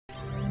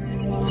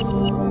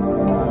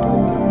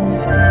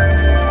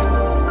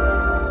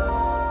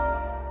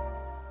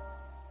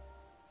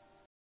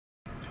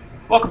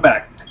Welcome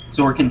back.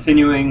 So we're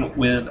continuing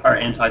with our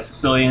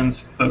Anti-Sicilians,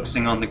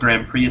 focusing on the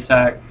Grand Prix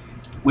attack,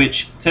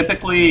 which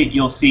typically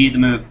you'll see the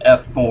move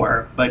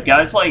f4, but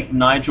guys like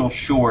Nigel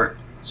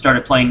Short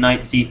started playing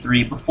knight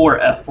c3 before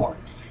f4.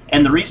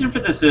 And the reason for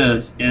this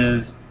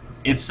is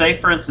if, say,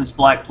 for instance,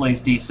 black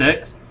plays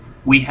d6,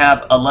 we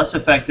have a less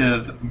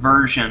effective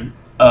version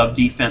of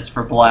defense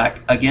for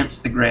black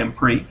against the Grand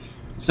Prix.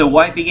 So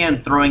white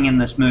began throwing in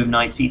this move,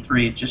 knight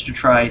c3, just to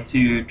try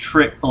to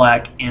trick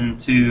black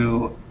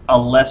into a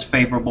less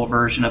favorable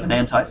version of an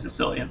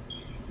anti-Sicilian.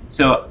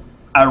 So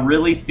I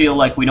really feel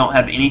like we don't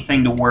have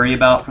anything to worry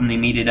about from the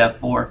immediate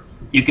f4.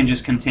 You can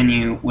just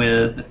continue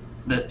with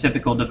the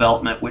typical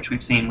development which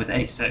we've seen with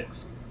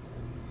a6.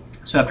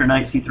 So after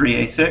knight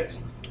c3,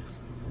 a6,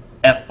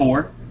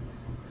 f4,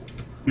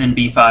 and then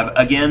b5.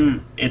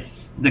 Again,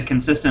 it's the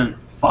consistent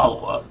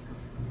follow-up.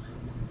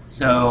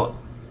 So,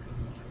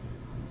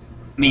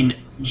 I mean,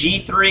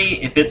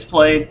 g3, if it's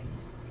played,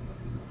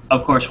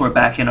 of course we're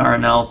back in our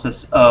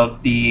analysis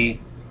of the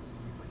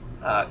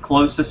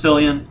closed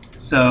Sicilian.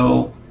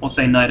 So we'll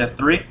say knight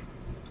f3,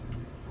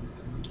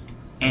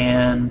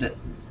 and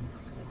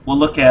we'll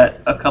look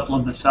at a couple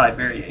of the side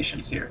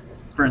variations here.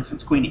 For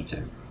instance, queen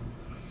e2.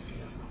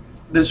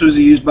 This was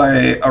used by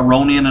a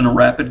Aronian in a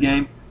rapid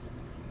game,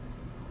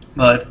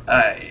 but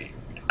I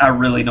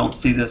really don't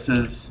see this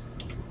as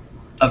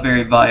a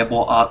very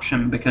viable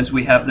option because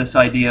we have this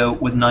idea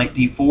with knight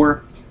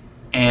d4,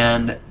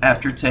 and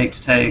after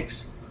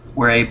takes,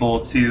 we're able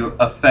to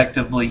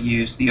effectively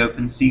use the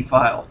open c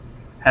file,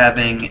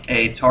 having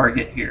a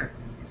target here,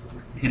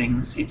 hitting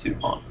the c2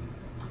 pawn.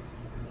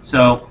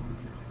 So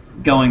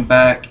going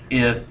back,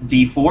 if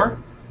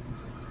d4,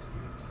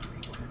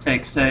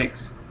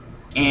 takes,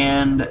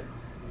 and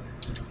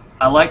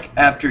I like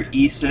after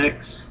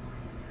e6,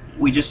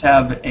 we just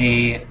have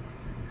a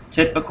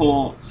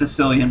typical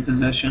Sicilian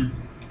position.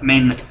 I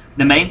mean,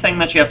 the main thing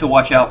that you have to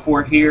watch out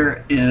for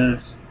here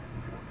is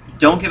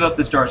don't give up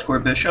this dark square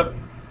bishop,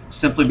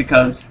 simply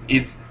because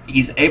if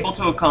he's able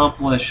to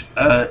accomplish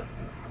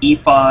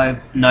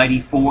e5, knight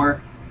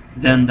e4,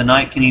 then the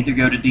knight can either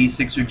go to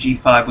d6 or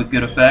g5 with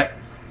good effect.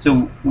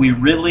 So we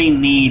really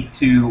need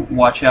to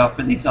watch out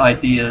for these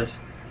ideas.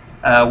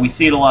 We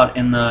see it a lot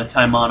in the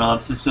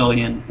Taimanov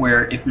Sicilian,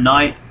 where if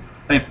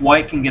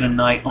white can get a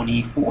knight on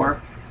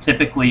e4,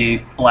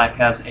 typically black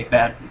has a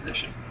bad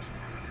position.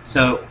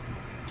 So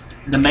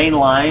the main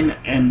line,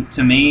 and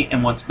to me,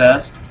 and what's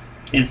best,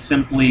 is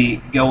simply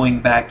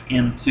going back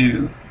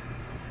into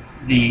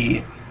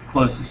the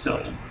closed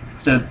Sicilian.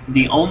 So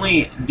the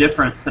only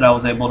difference that I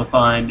was able to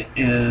find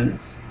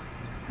is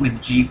with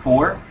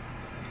g4,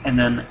 and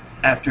then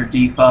after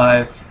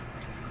d5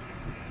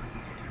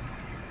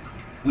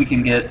 we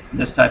can get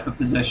this type of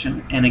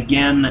position. And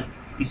again,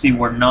 you see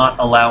we're not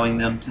allowing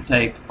them to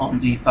take on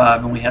d5,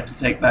 and we have to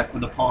take back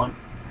with a pawn.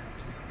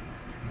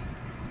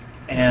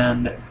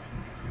 And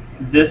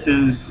this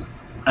is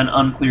an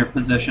unclear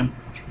position.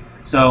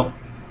 So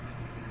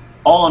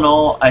all in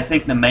all, I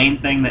think the main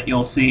thing that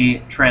you'll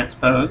see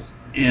transpose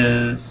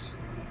is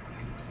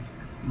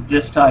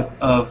this type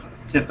of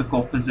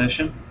typical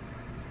position,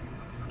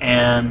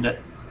 and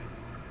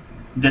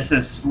this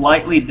is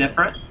slightly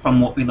different from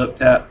what we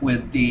looked at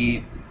with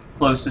the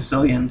closed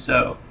Sicilian.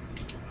 So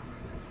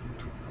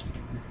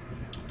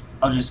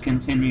I'll just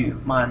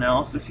continue my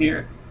analysis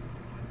here,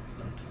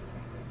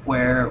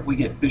 where we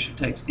get bishop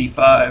takes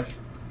d5,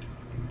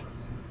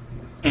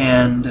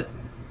 and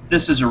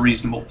this is a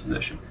reasonable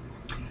position.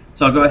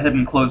 So I'll go ahead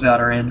and close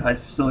out our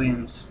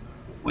Anti-Sicilians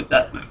with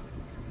that move.